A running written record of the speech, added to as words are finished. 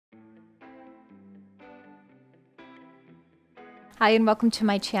Hi and welcome to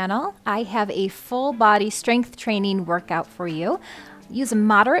my channel. I have a full body strength training workout for you. Use a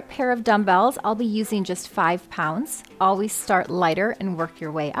moderate pair of dumbbells. I'll be using just 5 pounds. Always start lighter and work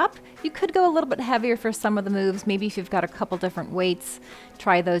your way up. You could go a little bit heavier for some of the moves. Maybe if you've got a couple different weights,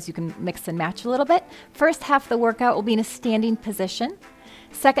 try those. You can mix and match a little bit. First half of the workout will be in a standing position.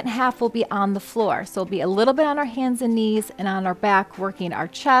 Second half will be on the floor. So it'll be a little bit on our hands and knees and on our back, working our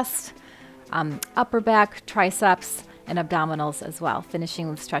chest, upper back, triceps, and abdominals as well. Finishing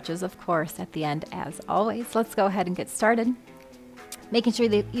with stretches, of course, at the end as always. Let's go ahead and get started. Making sure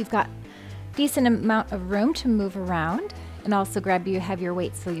that you've got decent amount of room to move around, and also grab your heavier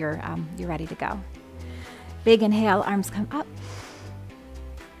weight so you're ready to go. Big inhale, arms come up.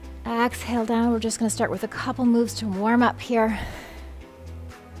 Exhale down. We're just going to start with a couple moves to warm up here.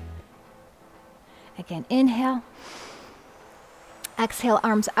 Again, inhale. Exhale,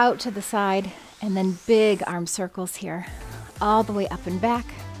 arms out to the side, and then big arm circles here, all the way up and back.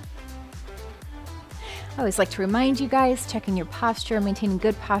 I always like to remind you guys, checking your posture, maintaining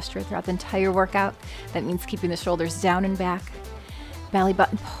good posture throughout the entire workout. That means keeping the shoulders down and back, belly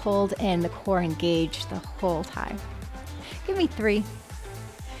button pulled in, the core engaged the whole time. Give me 3,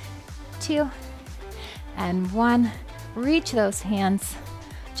 2, and 1. Reach those hands,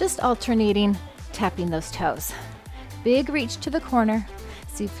 just alternating, tapping those toes. Big reach to the corner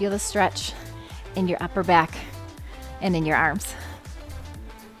so you feel the stretch in your upper back and in your arms.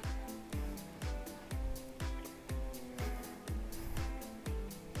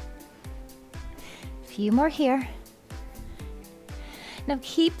 Few more here. Now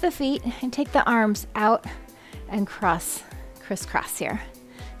keep the feet and take the arms out and crisscross here.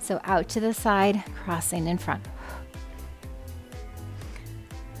 So out to the side, crossing in front.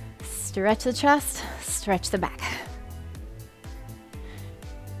 Stretch the chest, stretch the back.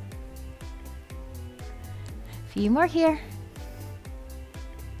 Few more here.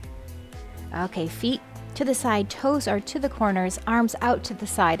 Okay, feet to the side, toes are to the corners, arms out to the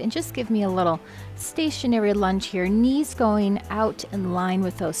side, and just give me a little stationary lunge here, knees going out in line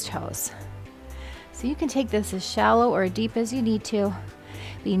with those toes. So you can take this as shallow or deep as you need to,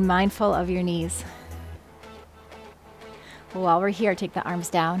 being mindful of your knees. While we're here, take the arms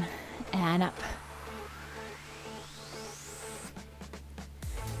down and up.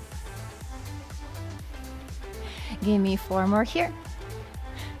 Give me 4 more here.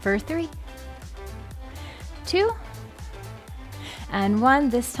 For 3, 2, and 1.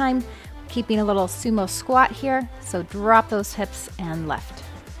 This time, keeping a little sumo squat here. So drop those hips and left.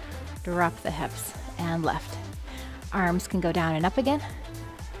 Drop the hips and left. Arms can go down and up again.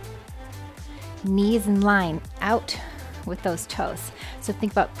 Knees in line, out with those toes. So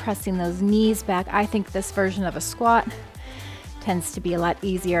think about pressing those knees back. I think this version of a squat tends to be a lot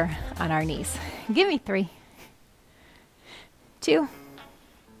easier on our knees. Give me 3, 2,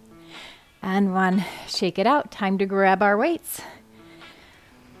 and 1. Shake it out. Time to grab our weights.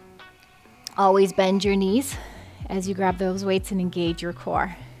 Always bend your knees as you grab those weights and engage your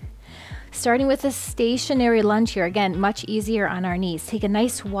core. Starting with a stationary lunge here. Again, much easier on our knees. Take a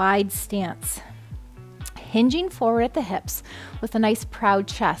nice wide stance. Hinging forward at the hips with a nice proud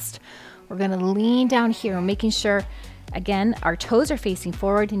chest. We're going to lean down here, making sure, again, our toes are facing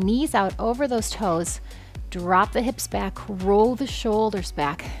forward, knees out over those toes. Drop the hips back, roll the shoulders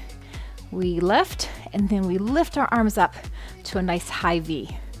back. We lift, and then we lift our arms up to a nice high V.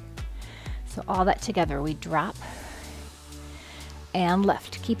 So all that together, we drop and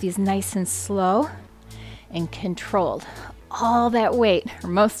lift. Keep these nice and slow and controlled. All that weight, or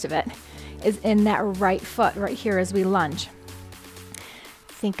most of it, is in that right foot right here as we lunge.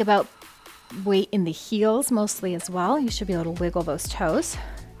 Think about weight in the heels mostly as well. You should be able to wiggle those toes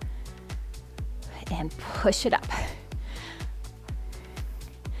and push it up.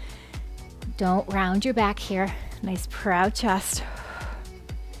 Don't round your back here. Nice proud chest.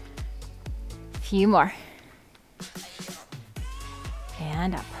 Few more.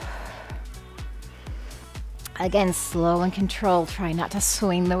 And up. Again, slow and controlled. Try not to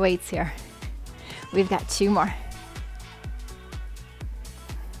swing the weights here. We've got 2 more.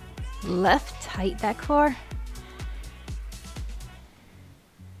 Lift, tight that core.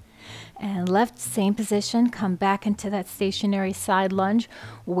 And left, same position. Come back into that stationary side lunge.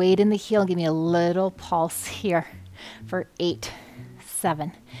 Weight in the heel. Give me a little pulse here for 8,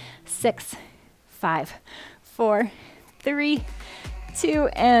 7, 6, 5, 4, 3, 2,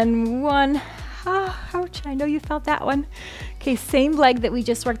 and 1. Ouch, I know you felt that one. Okay, same leg that we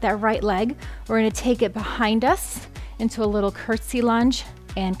just worked, that right leg. We're going to take it behind us into a little curtsy lunge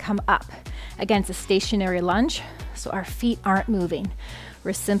and come up. Again, it's a stationary lunge, so our feet aren't moving.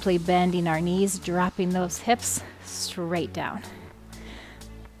 We're simply bending our knees, dropping those hips straight down.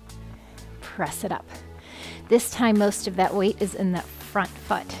 press it up. This time, most of that weight is in that front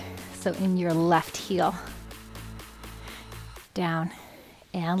foot, so in your left heel. Down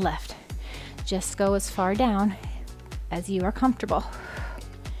and lift. Just go as far down as you are comfortable.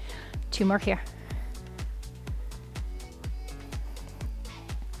 2 more here.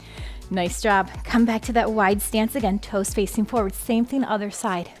 Nice job. Come back to that wide stance again, toes facing forward. Same thing other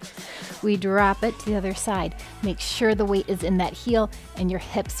side. We drop it to the other side. Make sure the weight is in that heel and your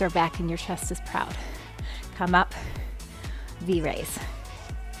hips are back and your chest is proud. Come up, V-raise.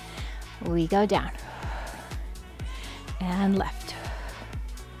 We go down and lift.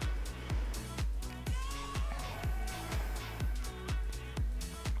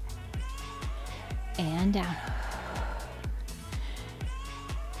 And down.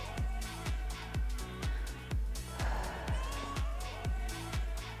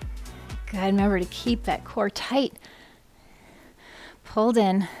 Good, remember to keep that core tight, pulled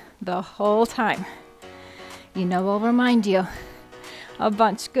in the whole time. You know, we'll remind you, a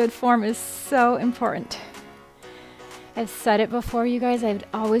bunch good form is so important. I've said it before, you guys, I'd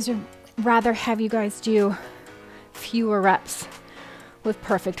always rather have you guys do fewer reps with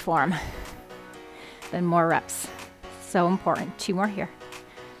perfect form than more reps. So important. 2 more here.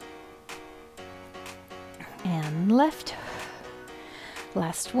 And lift.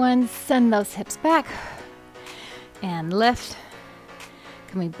 Last one, send those hips back and lift.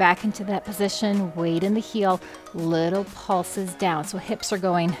 Coming back into that position, weight in the heel, little pulses down. So hips are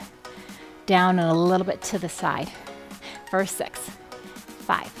going down and a little bit to the side. For 6,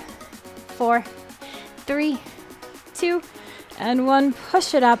 5, 4, 3, 2, and 1.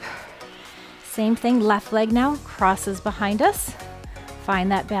 Push it up. Same thing, left leg now, crosses behind us.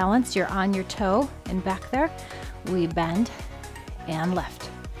 Find that balance. You're on your toe and back there. We bend and lift.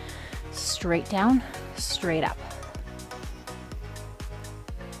 Straight down, straight up.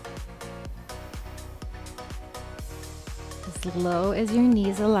 As low as your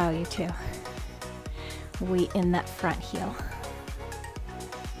knees allow you to. Weight in that front heel.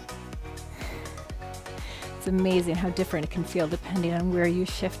 It's amazing how different it can feel depending on where you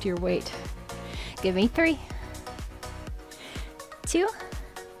shift your weight. Give me 3, 2,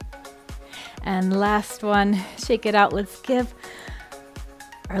 and last one. Shake it out. Let's give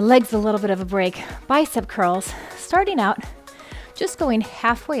our legs a little bit of a break. Bicep curls, starting out, just going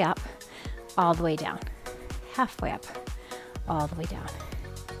halfway up, all the way down. Halfway up, all the way down.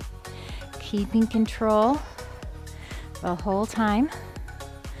 Keeping control the whole time.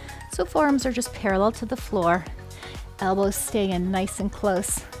 So forearms are just parallel to the floor, elbows staying nice and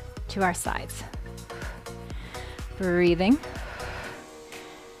close to our sides. Breathing.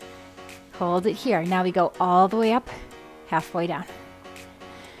 Hold it here. Now we go all the way up, halfway down.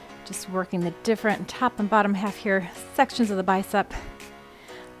 Just working the different top and bottom half here, sections of the bicep,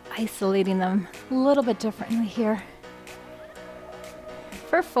 isolating them a little bit differently here.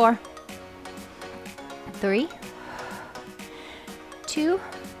 For 4, 3, 2,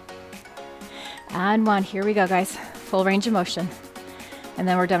 and 1. Here we go, guys. Full range of motion. And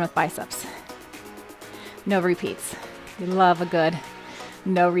then we're done with biceps. No repeats. We love a good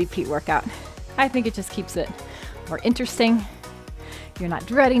no repeat workout. I think it just keeps it more interesting. You're not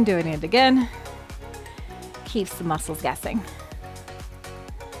dreading doing it again. Keeps the muscles guessing.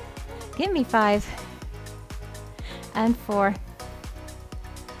 Give me 5 and 4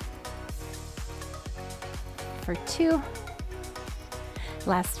 for 2.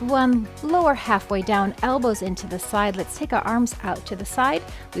 Last one, lower halfway down, elbows into the side. Let's take our arms out to the side.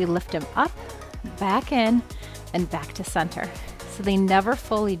 We lift them up, back in, and back to center. So they never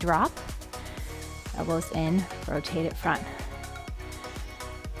fully drop. Elbows in, rotate it front.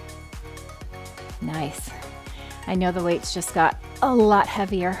 Nice. I know the weights just got a lot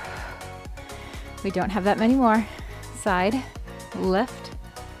heavier. We don't have that many more. Side, lift,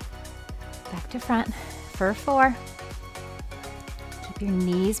 back to front for 4. Keep your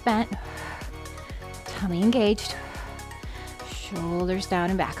knees bent, tummy engaged, shoulders down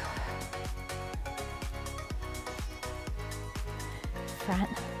and back. Front,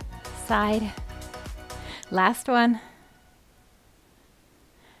 side, last one.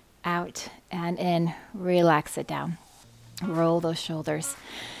 Out and in, relax it down. Roll those shoulders.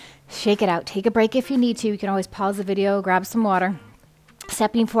 Shake it out. Take a break if you need to. You can always pause the video, grab some water.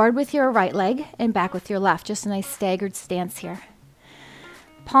 Stepping forward with your right leg and back with your left. Just a nice staggered stance here.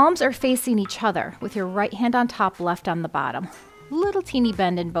 Palms are facing each other with your right hand on top, left on the bottom. Little teeny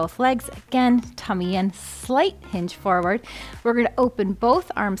bend in both legs. Again, tummy in, slight hinge forward. We're going to open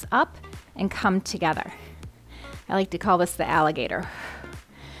both arms up and come together. I like to call this the alligator.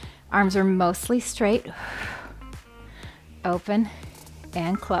 Arms are mostly straight, open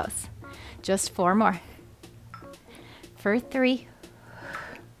and close. Just 4 more. For 3,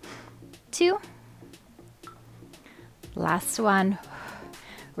 2, last one.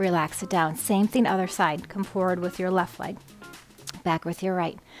 Relax it down. Same thing other side. Come forward with your left leg, back with your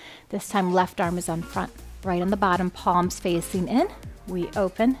right. This time left arm is on front, right on the bottom, palms facing in. We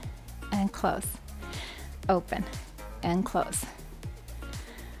open and close. Open and close.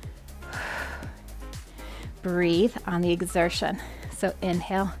 Breathe on the exertion. So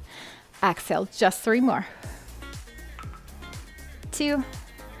inhale, exhale, just 3 more. 2.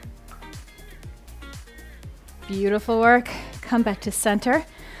 Beautiful work. Come back to center.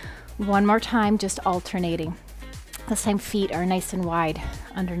 1 more time, just alternating. This time feet are nice and wide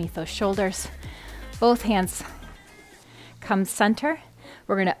underneath those shoulders. Both hands come center.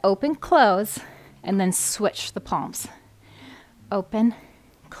 We're going to open, close, and then switch the palms. Open,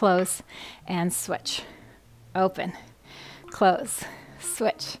 close, and switch. Open, close,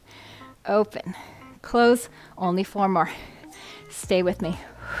 switch. Open, close. Only 4 more. Stay with me.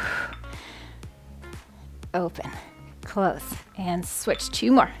 Open, close, and switch.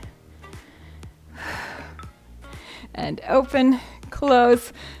 2 more. And open,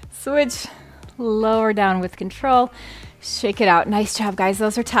 close, switch, lower down with control. Shake it out. Nice job, guys.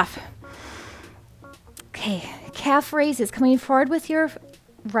 Those are tough. Okay, calf raises, coming forward with your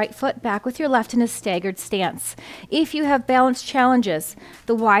right foot, back with your left in a staggered stance. If you have balance challenges,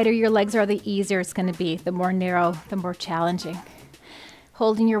 the wider your legs are, the easier it's going to be. The more narrow, the more challenging.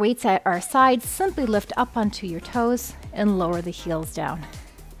 Holding your weights at our sides, simply lift up onto your toes and lower the heels down.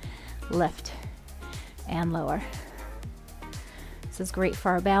 Lift and lower. This is great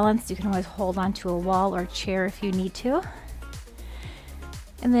for our balance. You can always hold onto a wall or chair if you need to.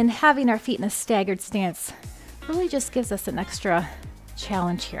 And then having our feet in a staggered stance really just gives us an extra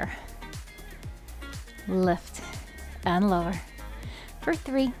challenge here. Lift and lower for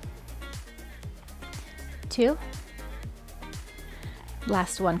 3, 2.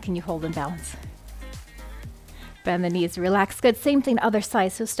 Last one, can you hold and balance? Bend the knees, relax. Good, same thing other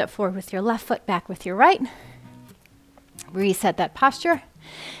side. So step forward with your left foot, back with your right. Reset that posture.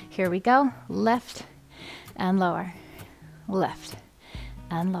 Here we go. Lift and lower. Lift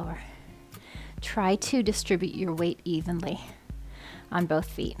and lower. Try to distribute your weight evenly on both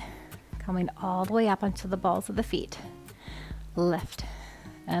feet. Coming all the way up onto the balls of the feet. Lift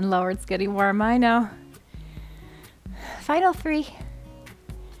and lower. It's getting warm, I know. Final 3,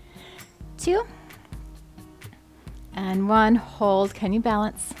 2, and 1. Hold. Can you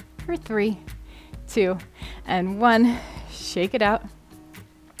balance? For 3, 2, and 1. Shake it out.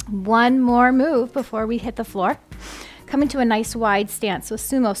 1 more move before we hit the floor. Come into a nice wide stance, so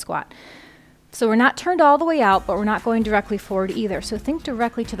sumo squat. So we're not turned all the way out, but we're not going directly forward either. So think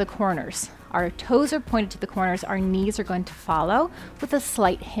directly to the corners. Our toes are pointed to the corners. Our knees are going to follow with a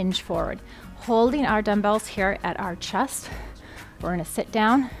slight hinge forward. Holding our dumbbells here at our chest, we're going to sit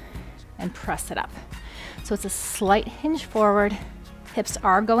down and press it up. So it's a slight hinge forward. Hips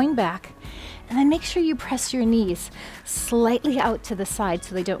are going back. And then make sure you press your knees slightly out to the side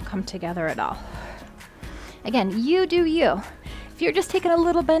so they don't come together at all. Again, you do you. If you're just taking a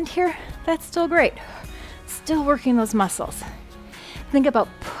little bend here, that's still great. Still working those muscles. Think about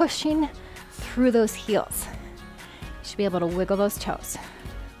pushing through those heels. You should be able to wiggle those toes.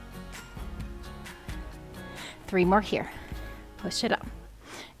 3 more here. Push it up.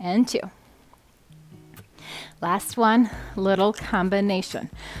 And 2. Last one, little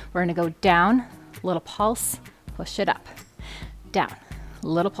combination. We're gonna go down, little pulse, push it up. Down,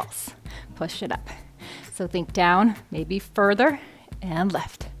 little pulse, push it up. So think down, maybe further, and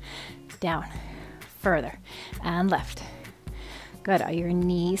lift. Down, further, and lift. Good, are your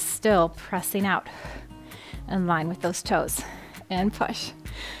knees still pressing out in line with those toes? And push.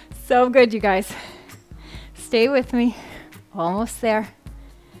 So good, you guys. Stay with me, almost there.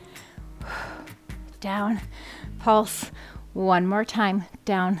 Down, pulse, 1 more time,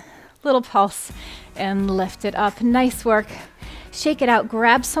 down, little pulse, and lift it up. Nice work. Shake it out,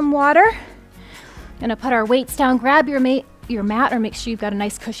 grab some water. Gonna put our weights down, grab your mat, or make sure you've got a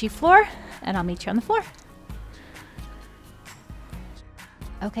nice cushy floor, and I'll meet you on the floor.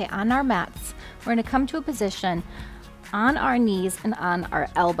 Okay, on our mats, we're gonna come to a position on our knees and on our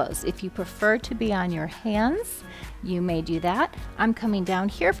elbows. If you prefer to be on your hands, you may do that. I'm coming down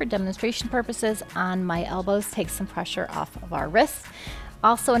here for demonstration purposes on my elbows, take some pressure off of our wrists.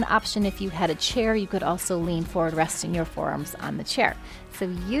 Also an option, if you had a chair, you could also lean forward, resting your forearms on the chair. So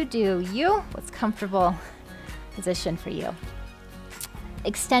you do you, what's comfortable position for you.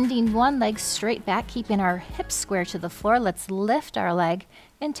 Extending one leg straight back, keeping our hips square to the floor. Let's lift our leg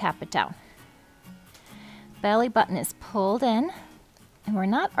and tap it down. Belly button is pulled in. And we're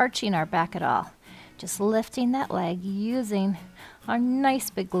not arching our back at all. Just lifting that leg using our nice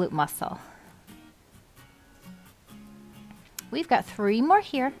big glute muscle. We've got 3 more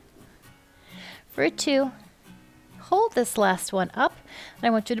here. For 2, hold this last one up. And I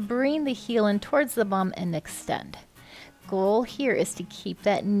want you to bring the heel in towards the bum and extend. Goal here is to keep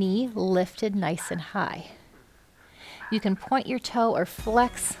that knee lifted nice and high. You can point your toe or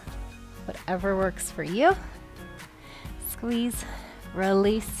flex, whatever works for you. Squeeze,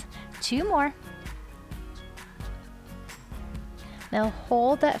 release. 2 more. Now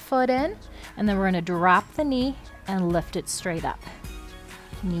hold that foot in, and then we're going to drop the knee and lift it straight up.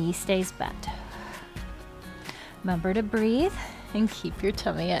 Knee stays bent. Remember to breathe and keep your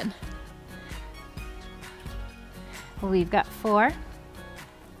tummy in. We've got 4,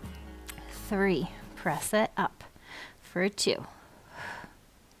 3, press it up. For 2,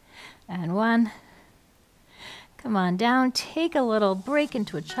 and 1. Come on down, take a little break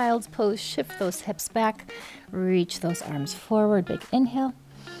into a child's pose, shift those hips back, reach those arms forward, big inhale,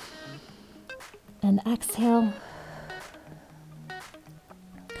 and exhale.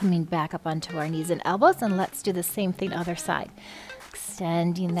 Coming back up onto our knees and elbows, and let's do the same thing other side.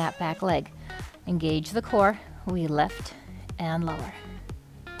 Extending that back leg. Engage the core, we lift and lower.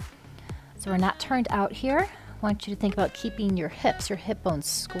 So we're not turned out here. I want you to think about keeping your hips, your hip bones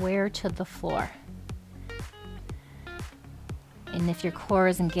square to the floor. And if your core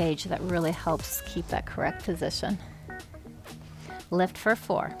is engaged, that really helps keep that correct position. Lift for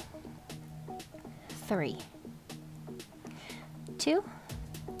 4, 3, 2.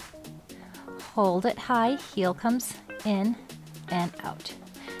 Hold it high, heel comes in and out,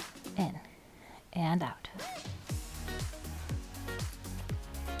 in and out.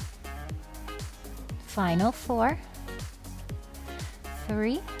 Final 4,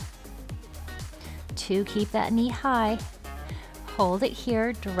 3, 2. Keep that knee high. Hold it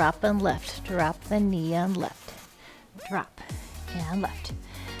here, drop and lift. Drop the knee and lift. Drop and lift.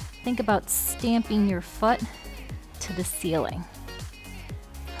 Think about stamping your foot to the ceiling.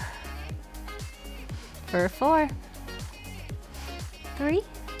 For 4, 3,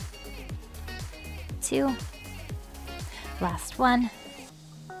 2. Last one.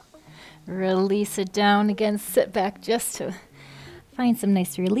 Release it down. Again, sit back just to find some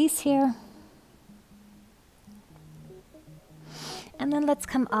nice release here. And then let's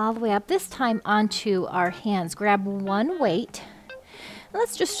come all the way up, this time onto our hands. Grab one weight.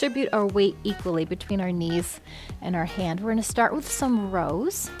 Let's distribute our weight equally between our knees and our hand. We're going to start with some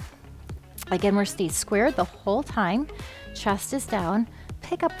rows. Again, we're stay square the whole time. Chest is down.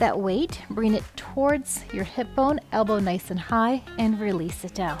 Pick up that weight, bring it towards your hip bone, elbow nice and high, and release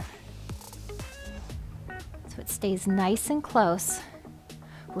it down. So it stays nice and close.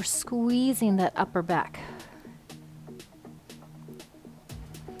 We're squeezing that upper back.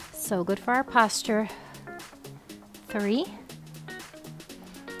 So good for our posture. 3,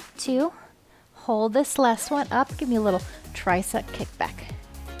 2, hold this last one up. Give me a little tricep kickback.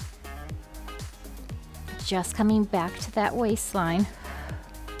 Just coming back to that waistline.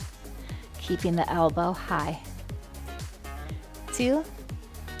 Keeping the elbow high. 2,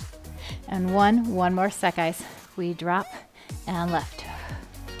 and 1. One more set, guys. We drop and lift.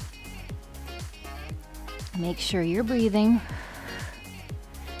 Make sure you're breathing.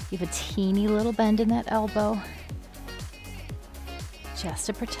 You have a teeny little bend in that elbow, just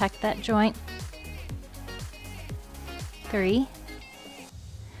to protect that joint. 3,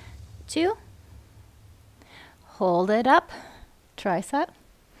 2, hold it up, tricep,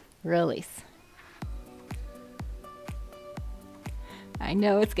 release. I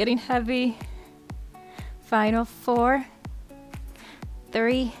know it's getting heavy. Final 4,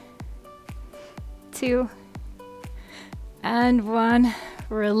 3, 2, and 1.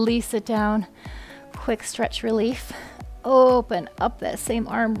 Release it down. Quick stretch relief. Open up that same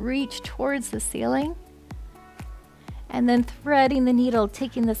arm, reach towards the ceiling. And then threading the needle,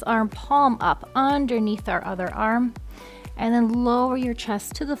 taking this arm palm up underneath our other arm. And then lower your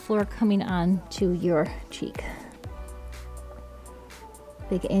chest to the floor, coming on to your cheek.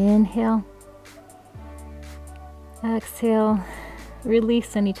 Big inhale. Exhale.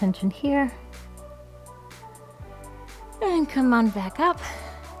 Release any tension here. And come on back up.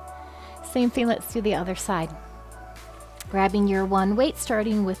 Same thing, let's do the other side. Grabbing your one weight,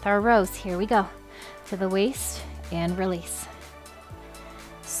 starting with our rows. Here we go. To the waist and release.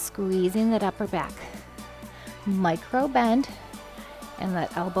 Squeezing that upper back. Micro bend and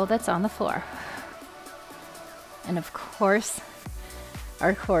that elbow that's on the floor. And of course,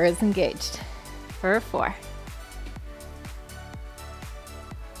 our core is engaged. For 4,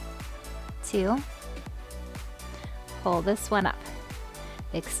 2, pull this one up.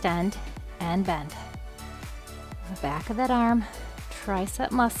 extend and bend. The back of that arm,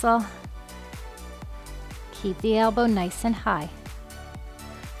 tricep muscle. Keep the elbow nice and high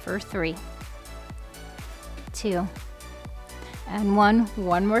for 3, 2, and 1.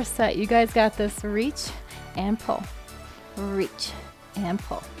 One more set. You guys got this. Reach and pull. Reach and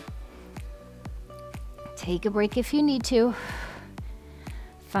pull. Take a break if you need to.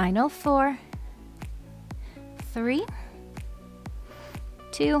 Final 4, 3,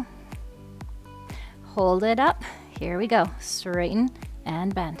 2. Hold it up. Here we go. Straighten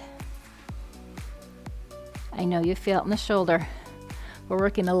and bend. I know you feel it in the shoulder. We're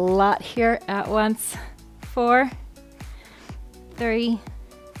working a lot here at once. 4, 3,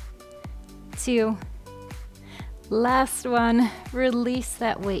 2. Last one. Release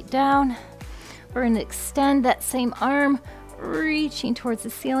that weight down. We're going to extend that same arm, reaching towards the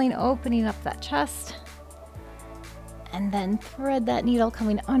ceiling, opening up that chest. And then thread that needle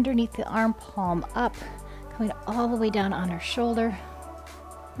coming underneath the arm, palm up, coming all the way down on our shoulder.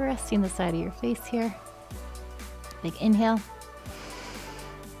 Resting the side of your face here. Big inhale.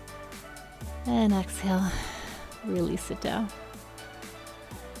 And exhale. Release it down.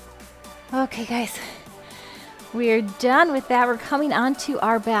 Okay, guys. We're done with that. We're coming onto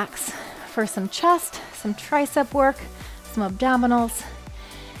our backs for some chest, some tricep work, some abdominals.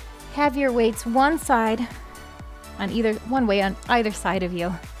 Have your weights one way on either side of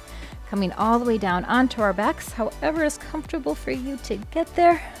you, coming all the way down onto our backs, however is comfortable for you to get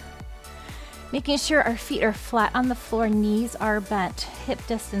there. Making sure our feet are flat on the floor, knees are bent, hip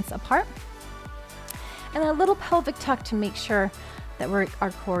distance apart. And a little pelvic tuck to make sure that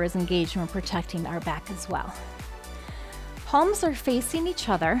our core is engaged and we're protecting our back as well. Palms are facing each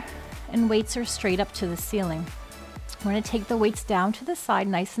other and weights are straight up to the ceiling. We're going to take the weights down to the side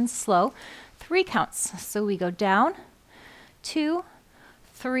nice and slow. 3 counts. So we go down, 2,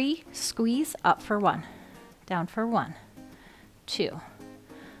 3, squeeze, up for 1, down for 1, 2,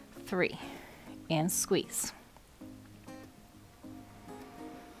 3, and squeeze.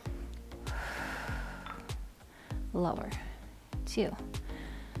 Lower, 2,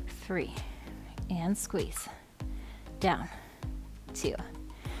 3, and squeeze. Down, 2,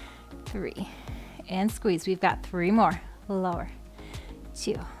 3, and squeeze. We've got 3 more. Lower,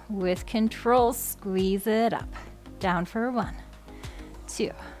 2. With control, squeeze it up. Down for 1,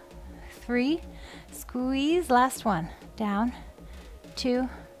 2, 3. Squeeze, last one. Down, 2,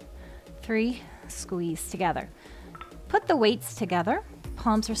 3. Squeeze together. Put the weights together.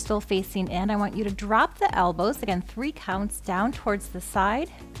 Palms are still facing in. I want you to drop the elbows. Again, 3 counts down towards the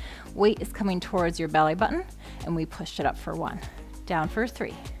side. Weight is coming towards your belly button, and we push it up for 1. Down for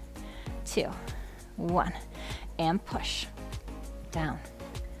 3, 2, 1, and push. Down,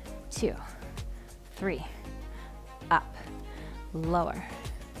 2, 3, up, lower,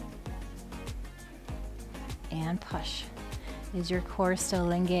 and push. Is your core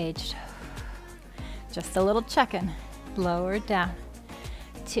still engaged? Just a little check-in. Lower, down,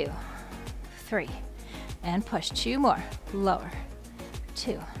 2, 3, and push. 2 more. Lower,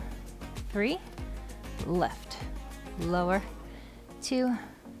 2, 3, lift, lower, 2,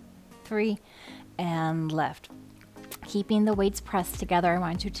 3, and lift. Keeping the weights pressed together, I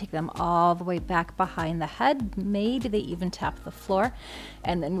want you to take them all the way back behind the head. Maybe they even tap the floor.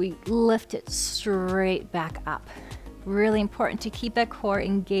 And then we lift it straight back up. Really important to keep that core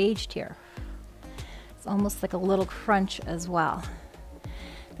engaged here. It's almost like a little crunch as well.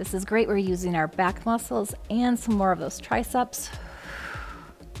 This is great. We're using our back muscles and some more of those triceps.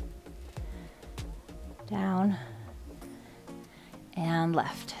 Down and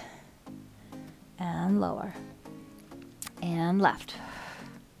left and lower and left.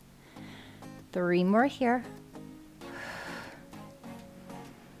 3 more here.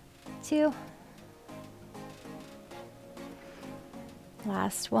 2.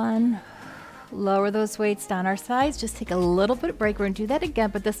 Last one. Lower those weights down our sides. Just take a little bit of break. We're going to do that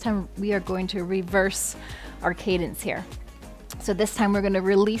again, but this time we are going to reverse our cadence here. So this time we're going to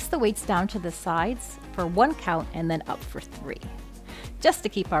release the weights down to the sides for 1 count and then up for 3. Just to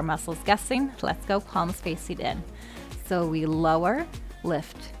keep our muscles guessing, let's go palms facing in. So we lower,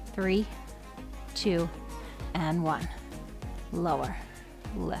 lift, 3, 2, and 1. Lower,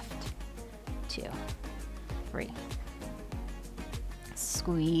 lift, 2, 3.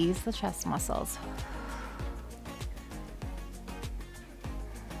 Squeeze the chest muscles.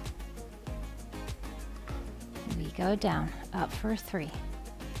 We go down, up for 3,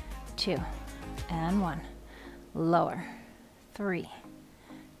 2, and 1. Lower, 3,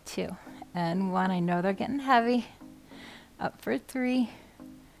 2, and 1. I know they're getting heavy. Up for 3,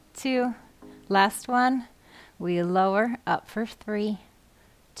 2. Last one. We lower, up for 3,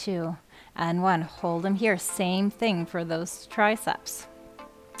 2, and 1. Hold them here. Same thing for those triceps.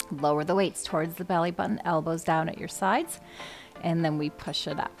 Lower the weights towards the belly button, elbows down at your sides, and then we push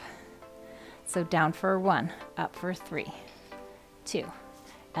it up. So down for 1, up for 3, 2,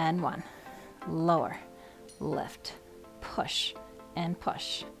 and 1. Lower, lift, push, and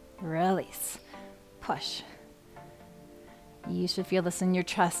push. Release, push. You should feel this in your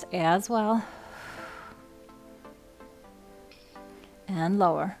chest as well. And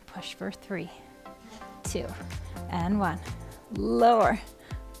lower, push for 3, 2, and 1. Lower,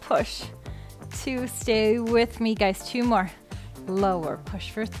 push, 2, stay with me guys, 2 more. Lower,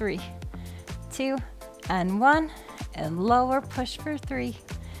 push for 3, 2, and 1, and lower, push for 3,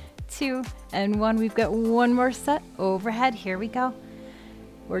 2, and 1. We've got one more set overhead. Here we go.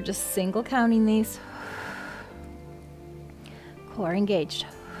 We're just single counting these. Core engaged.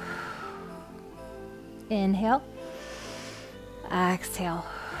 Inhale. Exhale.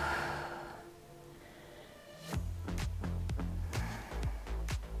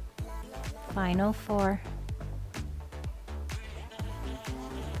 Final 4,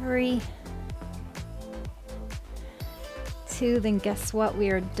 3, 2, then guess what? We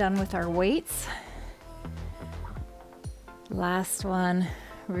are done with our weights. Last one,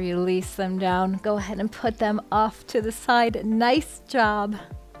 release them down. Go ahead and put them off to the side. Nice job.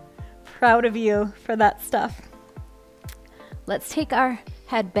 Proud of you for that stuff. Let's take our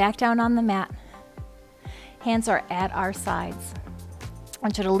head back down on the mat. Hands are at our sides. I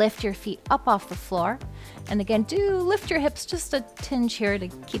want you to lift your feet up off the floor. And again, do lift your hips just a tinge here to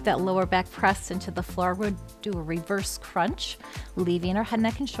keep that lower back pressed into the floor. We'll do a reverse crunch, leaving our head,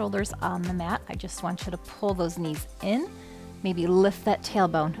 neck, and shoulders on the mat. I just want you to pull those knees in. Maybe lift that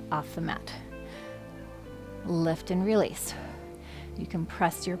tailbone off the mat. Lift and release. You can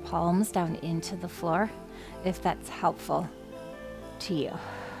press your palms down into the floor if that's helpful to you.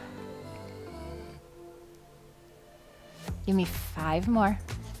 Give me 5 more.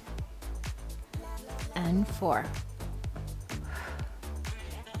 And 4,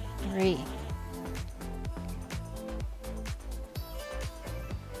 3,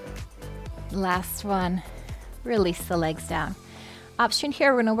 2. Last one. Release the legs down. Option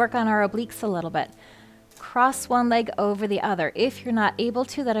here, we're going to work on our obliques a little bit. Cross one leg over the other. If you're not able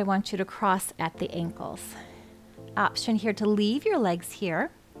to, then I want you to cross at the ankles. Option here to leave your legs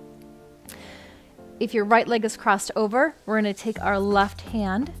here. If your right leg is crossed over, we're going to take our left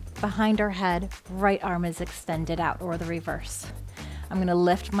hand behind our head, right arm is extended out, or the reverse. I'm going to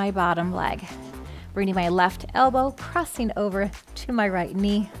lift my bottom leg, bringing my left elbow, crossing over to my right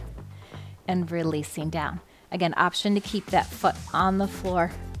knee, and releasing down. Again, option to keep that foot on the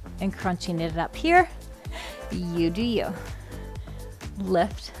floor and crunching it up here. You do you.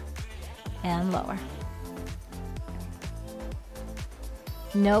 Lift and lower.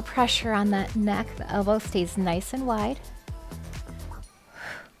 No pressure on that neck. The elbow stays nice and wide.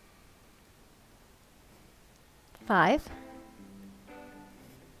 5,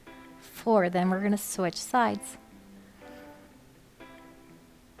 4, then we're going to switch sides.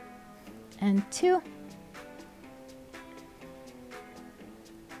 And 2.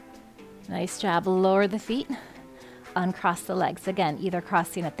 Nice job. Lower the feet, uncross the legs. Again, either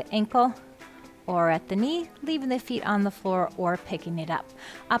crossing at the ankle or at the knee, leaving the feet on the floor or picking it up.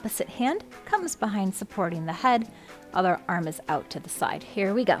 Opposite hand comes behind supporting the head. Other arm is out to the side.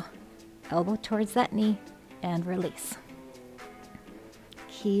 Here we go. Elbow towards that knee and release.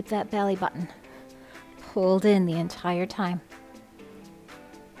 Keep that belly button pulled in the entire time.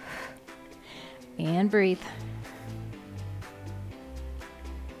 And breathe.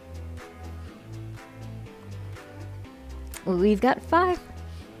 We've got 5.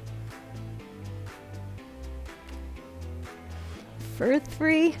 For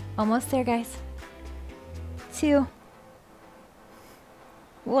 3, almost there, guys. 2,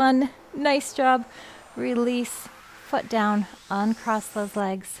 1, nice job. Release, foot down, uncross those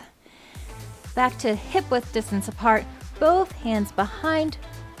legs. Back to hip width distance apart, both hands behind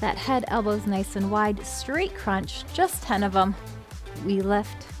that head, elbows nice and wide, straight crunch, just 10 of them. We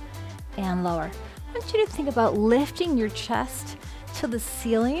lift and lower. I want you to think about lifting your chest to the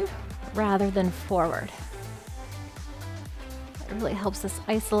ceiling rather than forward. It really helps us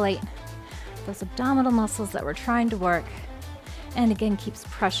isolate those abdominal muscles that we're trying to work, and again keeps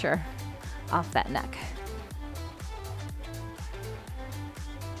pressure off that neck.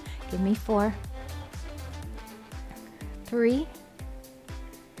 Give me 4, 3,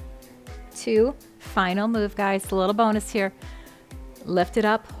 2, final move, guys. A little bonus here. Lift it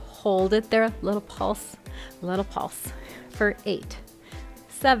up, hold it there, little pulse for 8,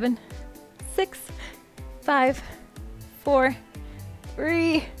 7, 6, 5, 4,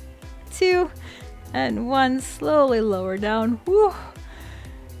 3, 2, and 1. Slowly lower down. Woo.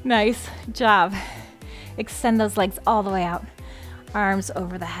 Nice job. Extend those legs all the way out. Arms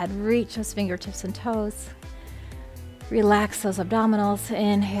over the head. Reach those fingertips and toes. Relax those abdominals.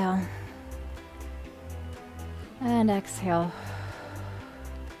 Inhale. And exhale.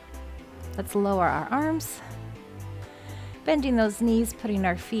 Let's lower our arms. Bending those knees, putting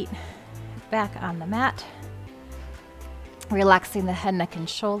our feet back on the mat. Relaxing the head, neck, and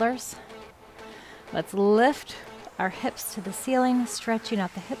shoulders. Let's lift our hips to the ceiling, stretching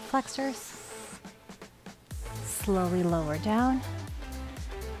out the hip flexors. Slowly lower down.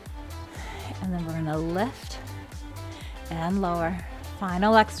 And then we're going to lift and lower.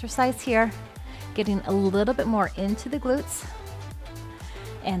 Final exercise here. Getting a little bit more into the glutes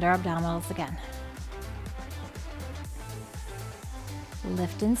and our abdominals again.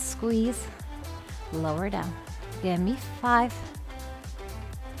 Lift and squeeze. Lower down. Give me 5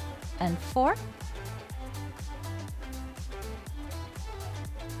 and 4.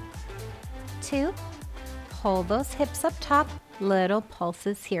 2. Hold those hips up top. Little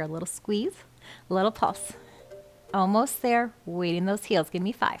pulses here. Little squeeze. Little pulse. Almost there. Weighting those heels. Give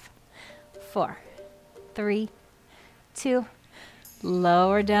me 5, 4, 3, 2.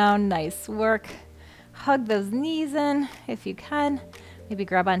 Lower down. Nice work. Hug those knees in if you can. Maybe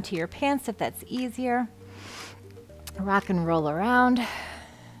grab onto your pants if that's easier. Rock and roll around.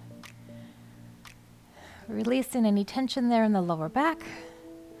 Releasing any tension there in the lower back.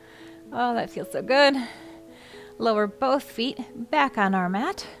 Oh, that feels so good. Lower both feet back on our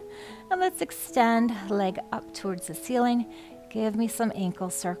mat. And let's extend leg up towards the ceiling. Give me some ankle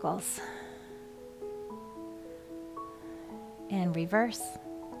circles. And reverse.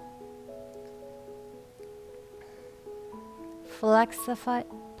 Flex the foot,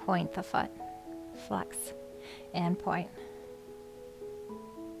 point the foot. Flex and point.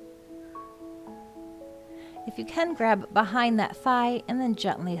 If you can, grab behind that thigh and then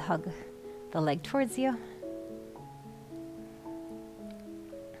gently hug the leg towards you.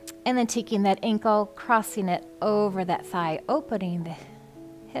 And then taking that ankle, crossing it over that thigh, opening the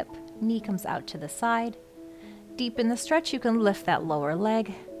hip, knee comes out to the side. Deep in the stretch, you can lift that lower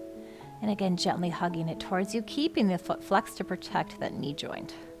leg. And again, gently hugging it towards you, keeping the foot flexed to protect that knee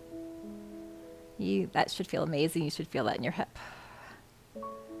joint. That should feel amazing. You should feel that in your hip.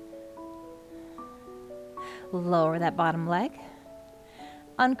 Lower that bottom leg.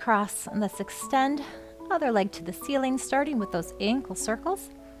 Uncross, and let's extend other leg to the ceiling, starting with those ankle circles.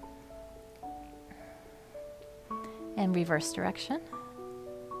 And reverse direction.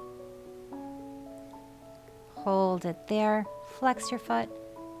 Hold it there. Flex your foot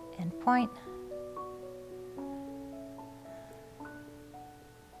and point.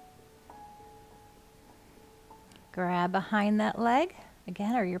 Grab behind that leg,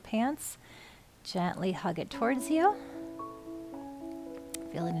 again, or your pants. Gently hug it towards you.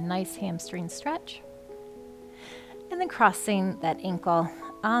 Feeling a nice hamstring stretch. And then crossing that ankle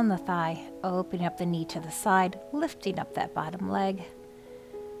on the thigh, opening up the knee to the side, lifting up that bottom leg.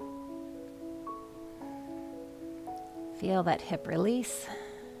 Feel that hip release.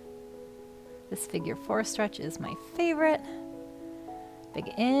 This figure 4 stretch is my favorite. Big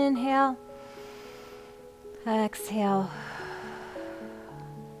inhale. Exhale.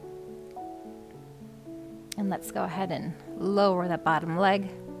 And let's go ahead and lower that bottom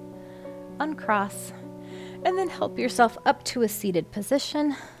leg. Uncross. And then help yourself up to a seated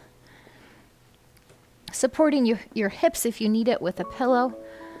position. Supporting your hips if you need it with a pillow.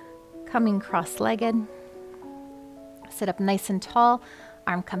 Coming cross-legged. Sit up nice and tall.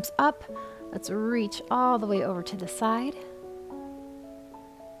 Arm comes up. Let's reach all the way over to the side.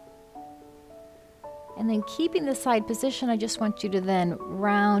 And then keeping the side position, I just want you to then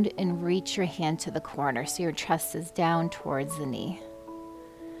round and reach your hand to the corner so your chest is down towards the knee.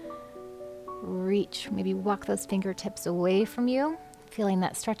 Reach, maybe walk those fingertips away from you, feeling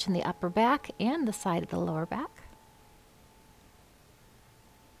that stretch in the upper back and the side of the lower back.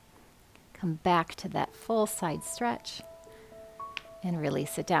 Come back to that full side stretch and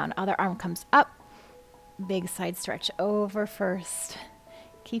release it down. Other arm comes up, big side stretch over first.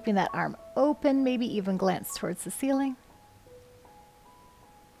 Keeping that arm open, maybe even glance towards the ceiling.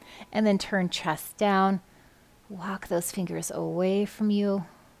 And then turn chest down. Walk those fingers away from you.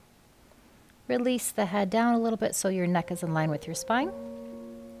 Release the head down a little bit so your neck is in line with your spine.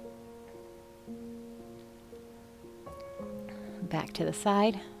 Back to the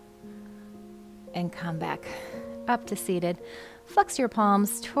side. And come back up to seated. Flex your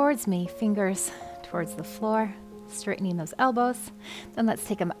palms towards me, fingers towards the floor. Straightening those elbows. Then let's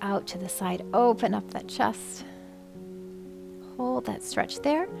take them out to the side. Open up that chest. Hold that stretch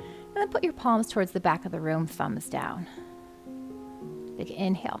there, and then put your palms towards the back of the room, thumbs down. Big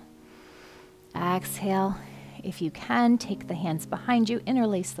inhale. Exhale. If you can, take the hands behind you,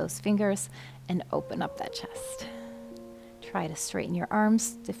 interlace those fingers, and open up that chest. Try to straighten your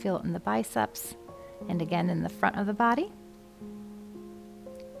arms to feel it in the biceps, and again in the front of the body.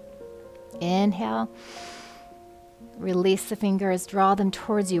 Inhale. Release the fingers, draw them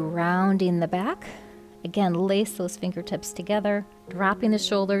towards you, rounding the back. Again, lace those fingertips together, dropping the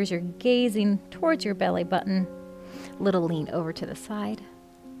shoulders. You're gazing towards your belly button. Little lean over to the side.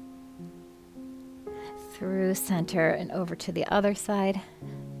 Through center and over to the other side.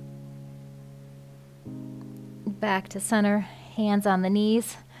 Back to center, hands on the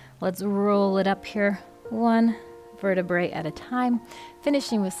knees. Let's roll it up here, one vertebrae at a time,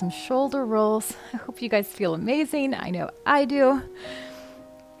 finishing with some shoulder rolls. I hope you guys feel amazing. I know I do.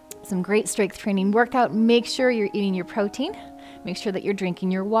 Some great strength training workout. Make sure you're eating your protein. Make sure that you're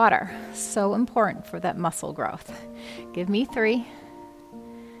drinking your water. So important for that muscle growth. Give me 3,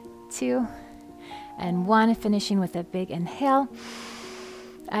 2, and 1. Finishing with a big inhale.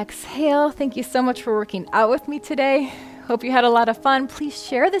 Exhale. Thank you so much for working out with me today. Hope you had a lot of fun. Please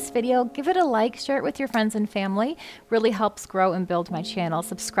share this video, give it a like, share it with your friends and family. Really helps grow and build my channel.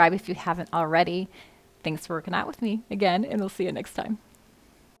 Subscribe if you haven't already. Thanks for working out with me again, and we'll see you next time.